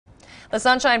The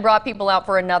sunshine brought people out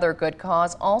for another good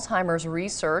cause, Alzheimer's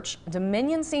research.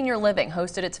 Dominion Senior Living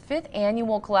hosted its 5th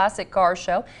annual Classic Car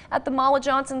Show at the Mall of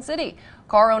Johnson City.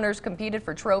 Car owners competed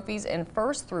for trophies in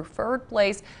first through third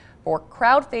place for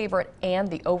crowd favorite and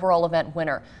the overall event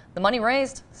winner. The money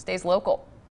raised stays local.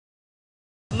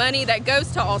 Money that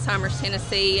goes to Alzheimer's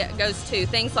Tennessee goes to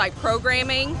things like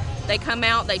programming. They come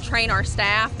out, they train our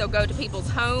staff, they'll go to people's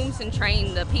homes and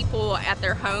train the people at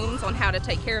their homes on how to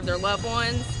take care of their loved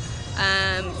ones.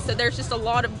 So there's just a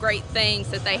lot of great things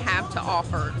that they have to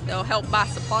offer. They'll help buy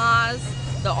supplies.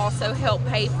 They'll also help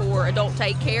pay for adult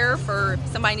take care for if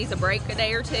somebody needs a break a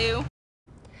day or two.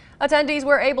 Attendees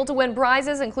were able to win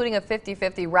prizes, including a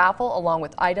 50-50 raffle, along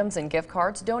with items and gift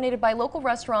cards donated by local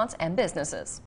restaurants and businesses.